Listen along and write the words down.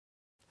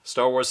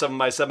Star Wars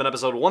 7x7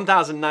 episode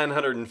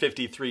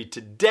 1953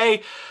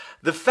 today.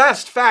 The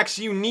fast facts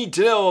you need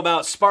to know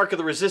about Spark of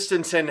the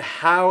Resistance and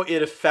how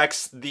it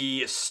affects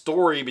the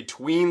story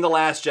between The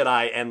Last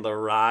Jedi and The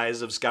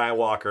Rise of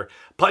Skywalker.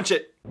 Punch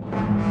it!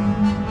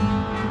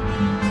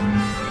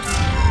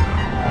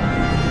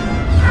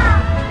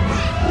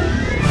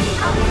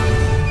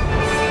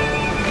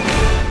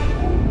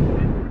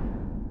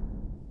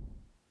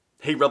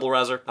 Hey Rebel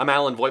Rouser, I'm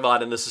Alan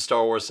Voivod and this is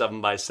Star Wars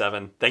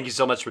 7x7. Thank you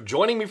so much for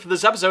joining me for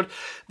this episode.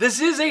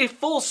 This is a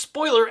full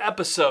spoiler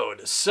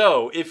episode,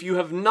 so if you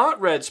have not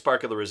read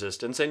Spark of the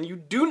Resistance and you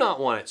do not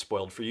want it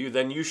spoiled for you,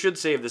 then you should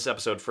save this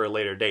episode for a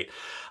later date.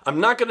 I'm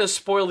not going to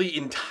spoil the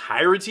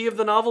entirety of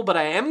the novel, but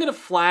I am going to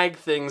flag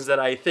things that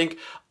I think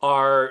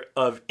are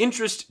of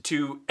interest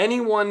to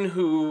anyone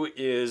who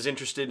is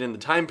interested in the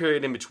time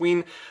period in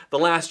between The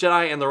Last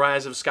Jedi and The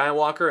Rise of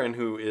Skywalker and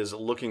who is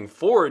looking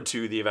forward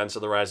to the events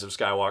of The Rise of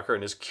Skywalker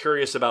and is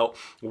curious about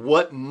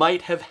what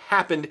might have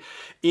happened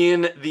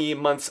in the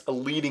months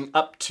leading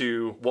up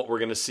to what we're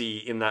going to see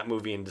in that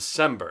movie in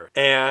December.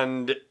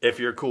 And if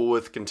you're cool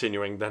with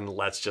continuing, then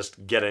let's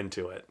just get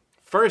into it.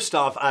 First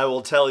off, I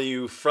will tell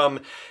you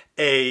from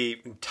a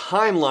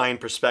timeline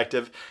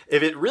perspective,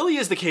 if it really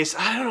is the case,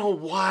 I don't know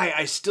why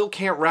I still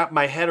can't wrap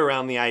my head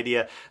around the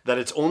idea that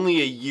it's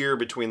only a year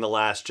between The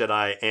Last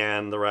Jedi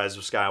and The Rise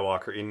of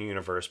Skywalker in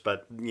universe.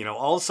 But, you know,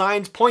 all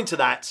signs point to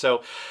that,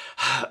 so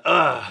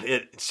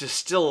it just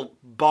still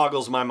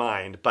boggles my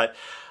mind. But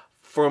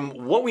from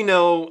what we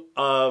know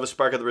of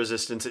Spark of the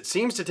Resistance, it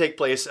seems to take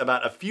place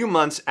about a few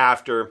months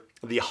after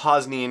the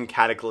Hosnian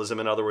Cataclysm,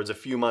 in other words, a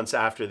few months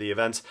after the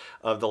events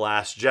of The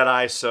Last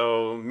Jedi,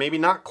 so maybe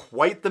not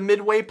quite the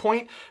midway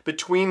point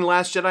between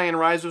Last Jedi and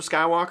Rise of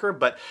Skywalker,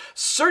 but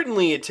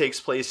certainly it takes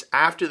place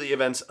after the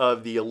events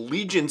of the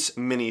Allegiance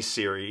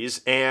miniseries,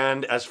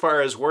 and as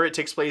far as where it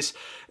takes place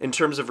in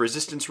terms of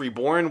Resistance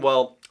Reborn,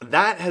 well,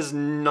 that has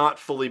not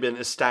fully been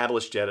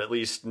established yet, at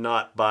least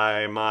not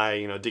by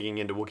my, digging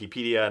into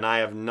Wikipedia, and I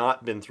have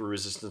not been through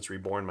Resistance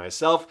Reborn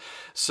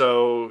myself,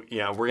 so,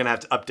 we're gonna have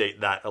to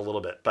update that a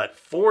little bit, but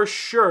for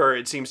sure,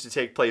 it seems to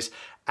take place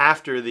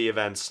after the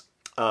events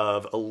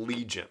of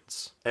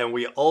Allegiance. And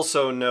we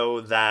also know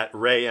that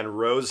Rey and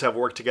Rose have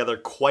worked together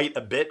quite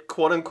a bit,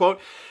 quote unquote,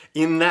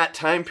 in that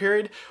time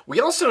period. We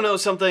also know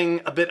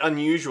something a bit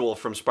unusual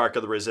from Spark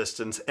of the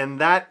Resistance, and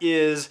that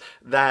is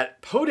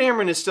that Poe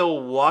Dameron is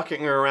still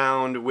walking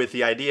around with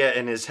the idea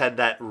in his head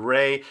that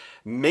Rey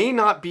may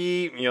not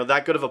be,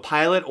 that good of a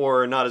pilot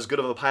or not as good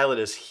of a pilot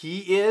as he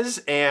is,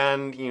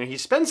 and, he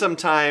spends some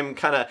time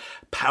kind of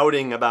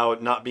pouting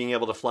about not being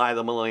able to fly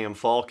the Millennium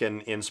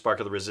Falcon in Spark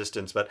of the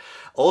Resistance, but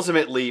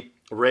ultimately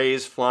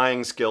Rey's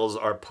flying skills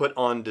are put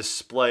on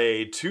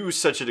display to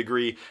such a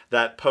degree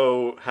that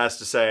Poe has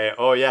to say,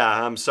 oh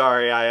yeah, I'm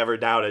sorry I ever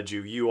doubted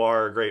you. You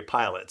are a great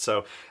pilot.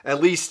 So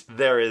at least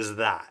there is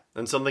that.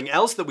 And something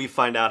else that we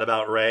find out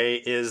about Rey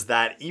is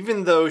that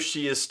even though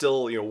she is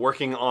still,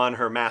 working on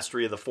her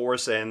mastery of the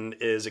Force and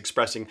is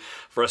expressing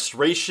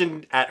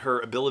frustration at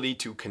her ability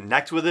to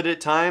connect with it at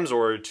times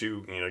or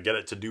to, get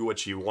it to do what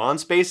she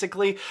wants,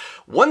 basically,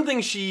 one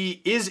thing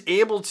she is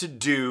able to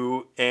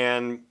do,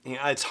 and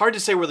it's hard to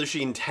say whether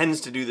she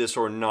intends to do this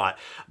or not,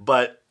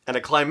 but at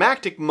a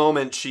climactic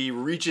moment, she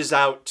reaches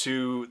out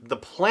to the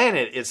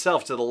planet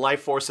itself, to the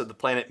life force of the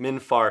planet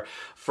Minfar,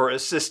 for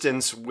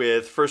assistance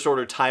with First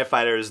Order TIE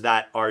fighters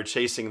that are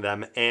chasing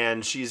them.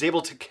 And she's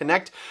able to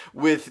connect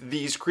with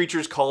these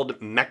creatures called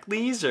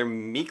Mechlees or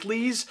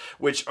Meeklees,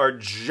 which are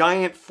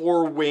giant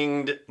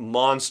four-winged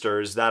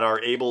monsters that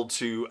are able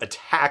to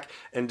attack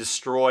and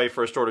destroy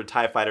First Order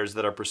TIE fighters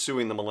that are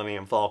pursuing the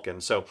Millennium Falcon.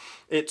 So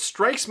it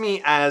strikes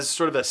me as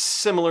sort of a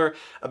similar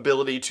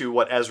ability to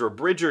what Ezra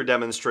Bridger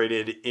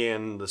demonstrated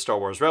in the Star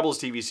Wars Rebels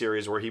TV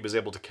series, where he was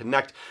able to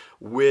connect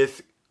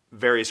with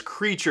various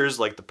creatures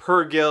like the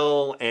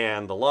Purrgil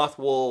and the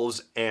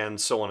Lothwolves and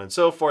so on and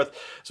so forth.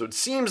 So it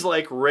seems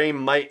like Rey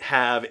might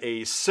have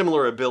a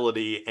similar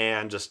ability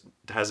and just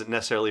hasn't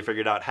necessarily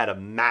figured out how to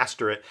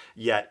master it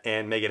yet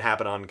and make it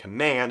happen on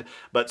command,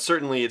 but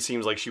certainly it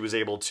seems like she was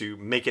able to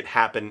make it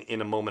happen in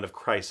a moment of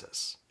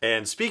crisis.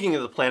 And speaking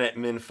of the planet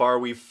Minfar,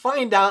 we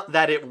find out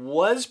that it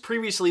was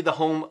previously the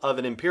home of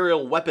an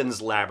Imperial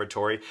weapons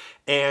laboratory,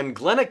 and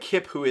Glenna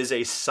Kipp, who is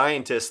a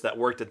scientist that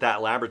worked at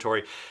that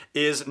laboratory,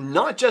 is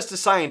not just a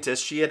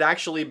scientist. She had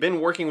actually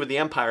been working with the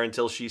Empire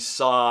until she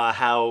saw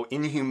how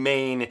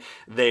inhumane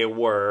they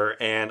were,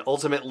 and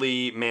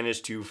ultimately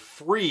managed to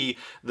free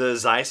the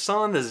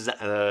Zyson,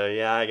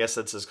 I guess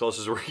that's as close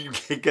as we're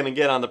going to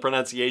get on the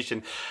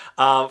pronunciation,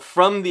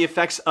 from the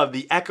effects of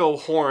the Echo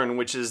Horn,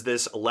 which is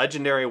this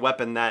legendary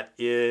weapon that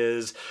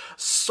is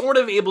sort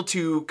of able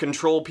to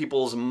control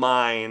people's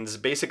minds.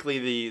 Basically,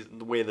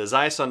 the way the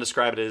Zyson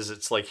described it is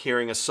it's like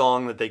hearing a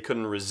song that they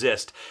couldn't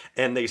resist,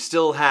 and they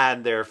still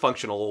had their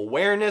functional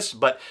awareness,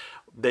 but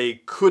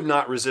they could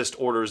not resist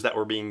orders that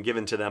were being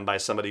given to them by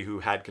somebody who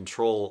had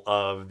control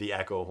of the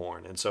Echo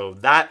Horn. And so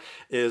that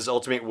is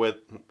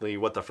ultimately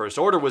what the First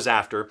Order was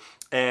after.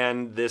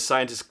 And this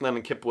scientist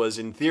Glenna Kipp was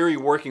in theory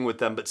working with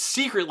them, but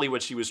secretly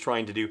what she was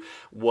trying to do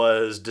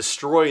was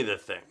destroy the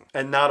thing.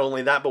 And not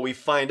only that, but we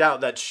find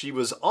out that she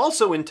was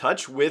also in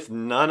touch with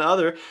none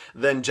other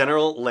than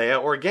General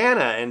Leia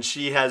Organa. And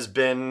she has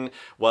been,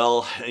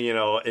 well,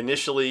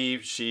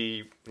 initially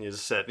she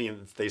is said,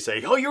 they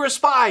say, "Oh, you're a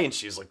spy." And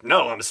she's like,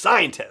 "No, I'm a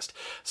scientist."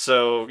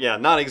 So yeah,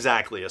 not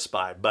exactly a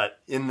spy, but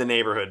in the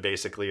neighborhood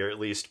basically, or at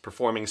least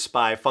performing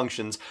spy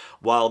functions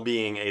while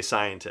being a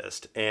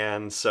scientist.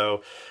 And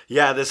so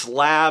yeah, this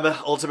lab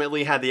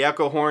ultimately had the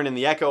Echo Horn, and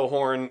the Echo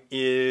Horn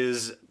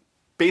is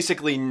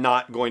basically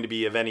not going to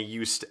be of any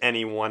use to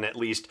anyone, at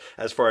least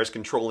as far as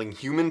controlling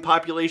human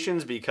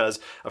populations, because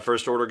a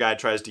First Order guy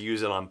tries to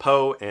use it on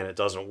Poe and it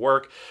doesn't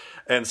work.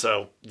 And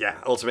so, yeah,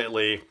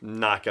 ultimately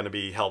not going to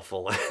be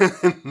helpful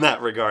in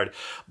that regard.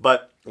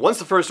 But once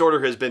the First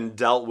Order has been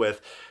dealt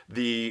with,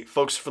 the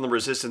folks from the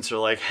Resistance are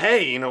like,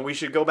 "Hey, we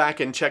should go back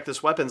and check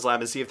this weapons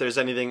lab and see if there's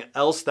anything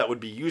else that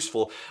would be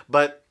useful."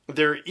 But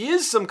there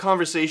is some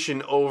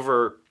conversation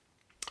over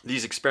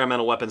these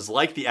experimental weapons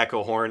like the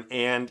Echo Horn,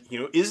 and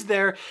is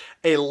there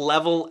a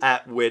level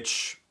at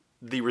which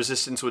the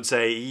Resistance would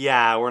say,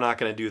 "Yeah, we're not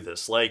going to do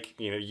this"? Like,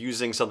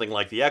 using something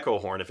like the Echo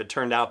Horn, if it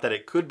turned out that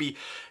it could be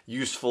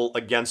useful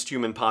against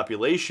human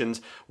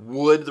populations,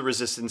 would the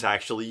Resistance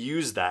actually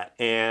use that?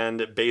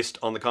 And based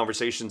on the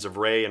conversations of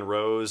Rey and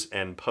Rose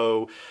and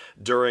Poe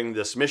during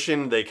this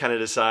mission, they kind of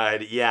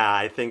decide, yeah,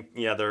 I think,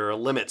 there are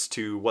limits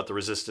to what the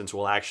Resistance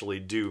will actually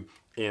do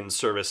in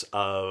service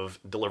of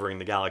delivering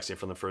the galaxy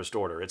from the First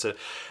Order. It's a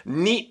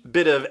neat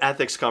bit of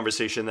ethics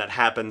conversation that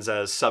happens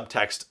as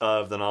subtext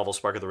of the novel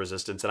Spark of the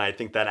Resistance, and I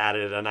think that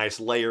added a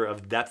nice layer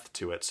of depth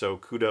to it. So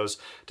kudos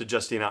to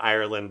Justina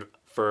Ireland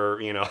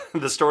for,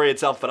 the story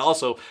itself, but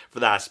also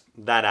for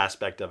that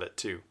aspect of it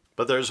too.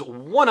 But there's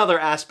one other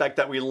aspect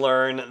that we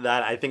learn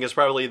that I think is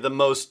probably the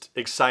most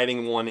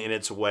exciting one in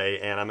its way,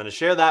 and I'm going to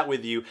share that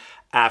with you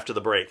after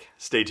the break.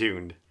 Stay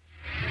tuned.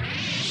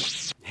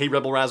 Hey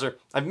Rebel Rouser,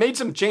 I've made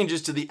some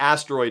changes to the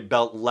asteroid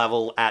belt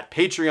level at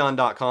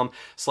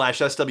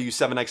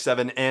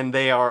patreon.com/SW7X7, and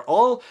they are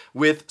all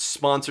with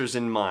sponsors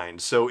in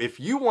mind. So if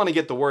you want to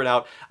get the word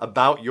out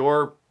about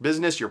your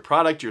business, your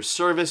product, your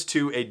service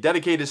to a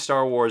dedicated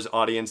Star Wars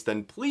audience,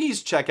 then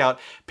please check out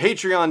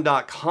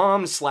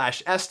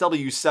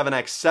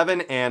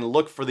patreon.com/SW7X7 and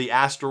look for the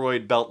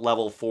asteroid belt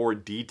level for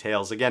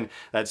details. Again,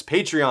 that's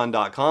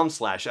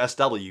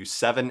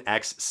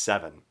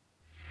patreon.com/SW7X7.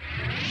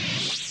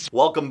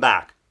 Welcome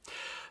back.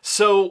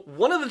 So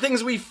one of the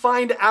things we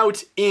find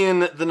out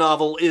in the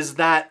novel is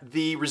that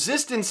the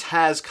Resistance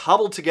has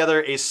cobbled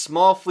together a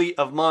small fleet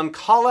of Mon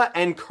Cala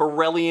and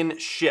Corellian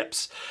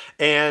ships.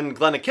 And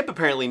Glenna Kipp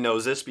apparently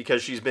knows this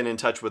because she's been in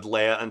touch with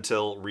Leia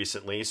until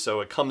recently,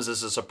 so it comes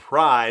as a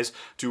surprise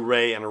to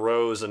Rey and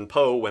Rose and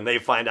Poe when they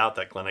find out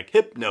that Glenna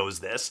Kipp knows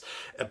this.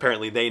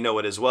 Apparently they know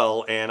it as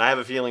well, and I have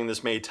a feeling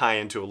this may tie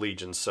into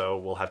Allegiance, so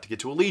we'll have to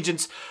get to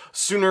Allegiance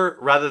sooner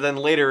rather than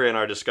later in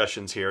our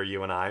discussions here,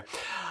 you and I.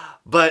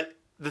 But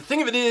the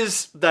thing of it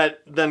is that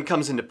then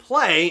comes into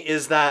play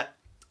is that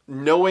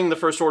knowing the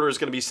First Order is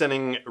going to be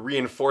sending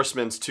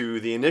reinforcements to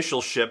the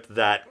initial ship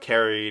that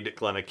carried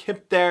Glenna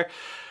Kipp there,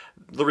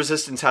 the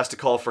Resistance has to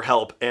call for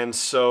help. And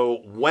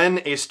so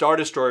when a Star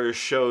Destroyer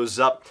shows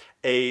up,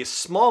 a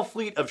small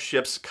fleet of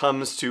ships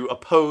comes to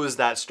oppose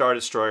that Star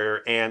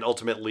Destroyer and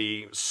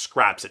ultimately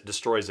scraps it,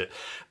 destroys it.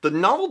 The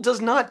novel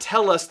does not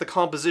tell us the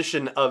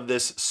composition of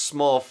this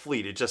small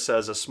fleet. It just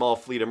says a small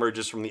fleet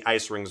emerges from the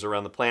ice rings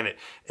around the planet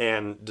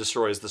and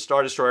destroys the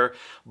Star Destroyer.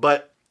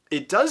 But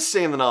it does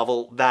say in the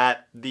novel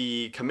that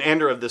the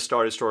commander of this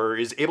Star Destroyer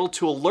is able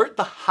to alert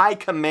the High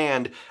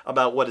Command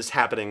about what is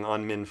happening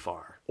on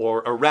Minfar. Or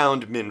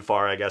around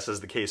Minfar, I guess, as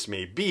the case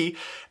may be.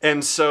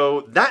 And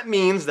so that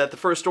means that the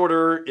First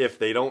Order, if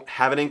they don't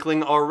have an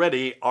inkling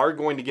already, are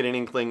going to get an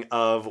inkling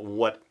of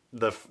what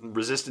the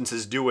Resistance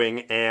is doing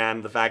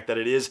and the fact that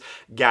it is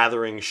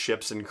gathering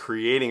ships and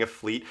creating a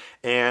fleet,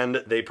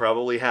 and they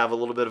probably have a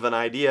little bit of an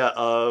idea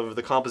of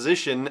the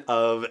composition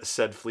of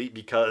said fleet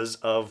because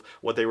of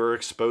what they were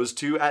exposed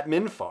to at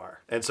Minfar.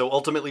 And so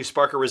ultimately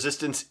Spark of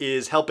Resistance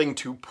is helping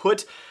to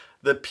put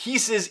the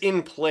pieces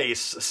in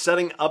place,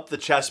 setting up the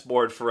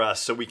chessboard for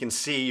us so we can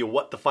see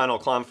what the final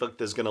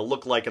conflict is going to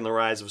look like in The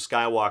Rise of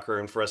Skywalker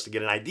and for us to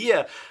get an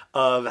idea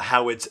of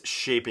how it's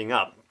shaping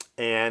up.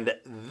 And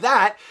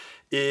that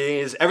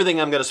is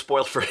everything I'm going to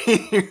spoil for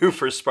you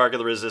for Spark of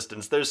the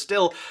Resistance. There's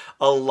still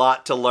a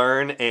lot to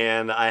learn,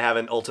 and I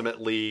haven't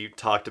ultimately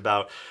talked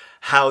about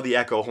how the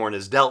Echo Horn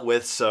is dealt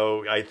with,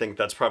 so I think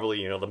that's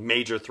probably, the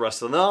major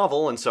thrust of the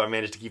novel, and so I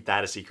managed to keep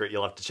that a secret.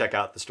 You'll have to check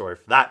out the story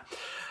for that.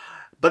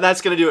 But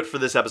that's going to do it for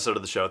this episode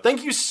of the show.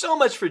 Thank you so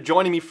much for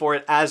joining me for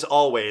it, as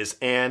always,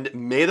 and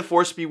may the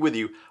Force be with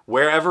you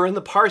wherever in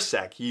the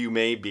parsec you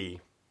may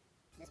be.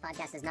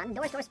 podcast is not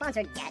endorsed or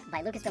sponsored yet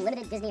by Lucasfilm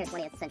Limited, Disney, or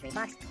 20th Century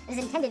Fox. It is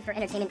intended for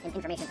entertainment and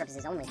information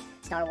purposes only.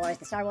 Star Wars,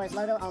 the Star Wars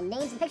logo, all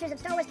names and pictures of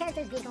Star Wars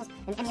characters, vehicles,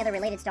 and any other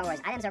related Star Wars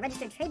items are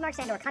registered trademarks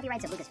and/or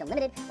copyrights of Lucasfilm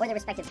Limited or their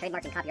respective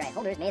trademark and copyright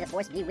holders. May the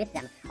Force be with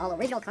them. All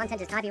original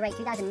content is copyright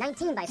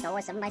 2019 by Star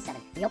Wars 7x7.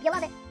 We hope you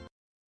love it.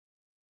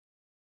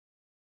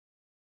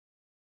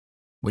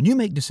 When you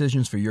make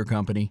decisions for your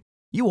company,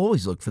 you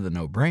always look for the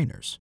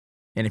no-brainers.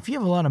 And if you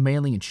have a lot of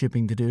mailing and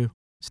shipping to do,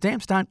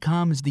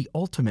 Stamps.com is the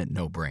ultimate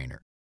no-brainer.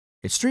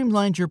 It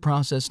streamlines your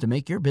process to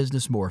make your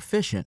business more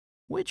efficient,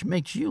 which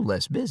makes you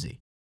less busy.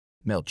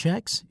 Mail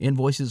checks,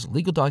 invoices,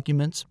 legal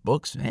documents,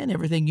 books, and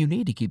everything you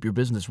need to keep your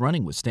business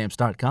running with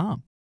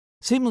Stamps.com.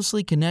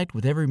 Seamlessly connect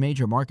with every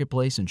major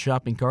marketplace and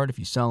shopping cart if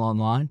you sell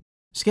online.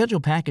 Schedule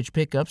package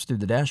pickups through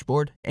the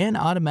dashboard and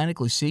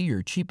automatically see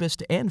your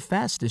cheapest and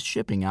fastest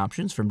shipping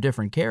options from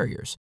different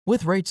carriers,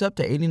 with rates up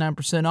to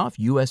 89% off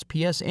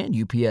USPS and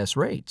UPS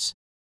rates.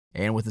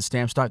 And with the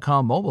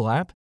Stamps.com mobile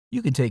app,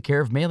 you can take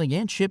care of mailing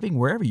and shipping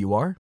wherever you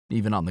are,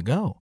 even on the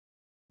go.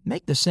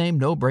 Make the same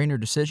no-brainer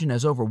decision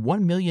as over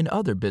 1 million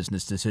other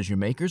business decision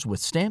makers with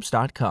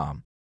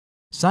Stamps.com.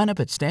 Sign up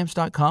at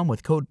Stamps.com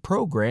with code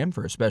PROGRAM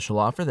for a special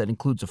offer that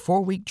includes a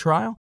 4-week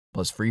trial,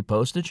 plus free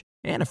postage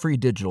and a free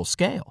digital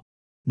scale.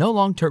 No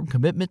long-term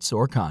commitments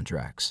or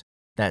contracts.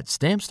 That's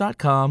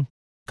Stamps.com,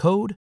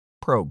 code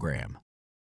PROGRAM.